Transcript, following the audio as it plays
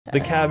The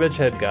cabbage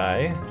head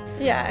guy.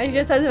 Yeah, he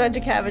just has a bunch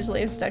of cabbage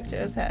leaves stuck to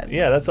his head.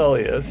 Yeah, that's all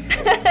he is.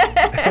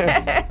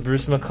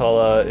 Bruce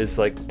McCullough is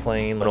like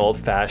playing an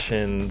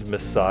old-fashioned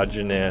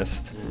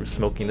misogynist,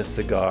 smoking a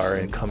cigar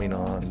and coming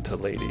on to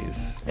ladies.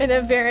 In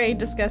a very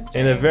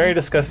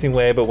disgusting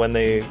way, but when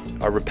they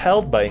are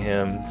repelled by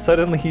him,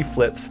 suddenly he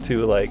flips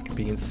to like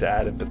being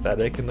sad and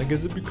pathetic and like,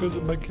 is it because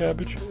of my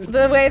cabbage head?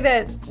 The way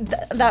that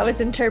that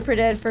was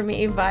interpreted for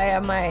me via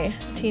my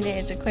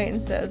teenage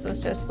acquaintances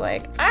was just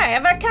like, I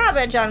have a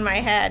cabbage on my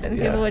head, and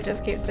people would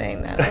just keep saying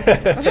that.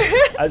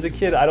 As a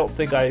kid, I don't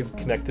think I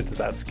connected to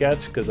that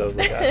sketch because I was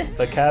like,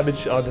 the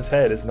cabbage on his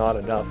head is not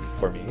enough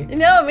for me.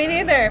 No, me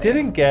neither.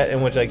 Didn't get,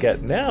 and which I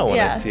get now when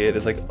I see it,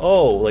 is like,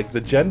 oh, like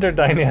the gender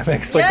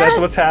dynamics, like that's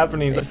what's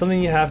happening. It's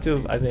something you have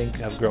to, I think,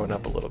 have grown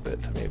up a little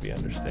bit to maybe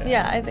understand.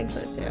 Yeah, I think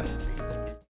so too.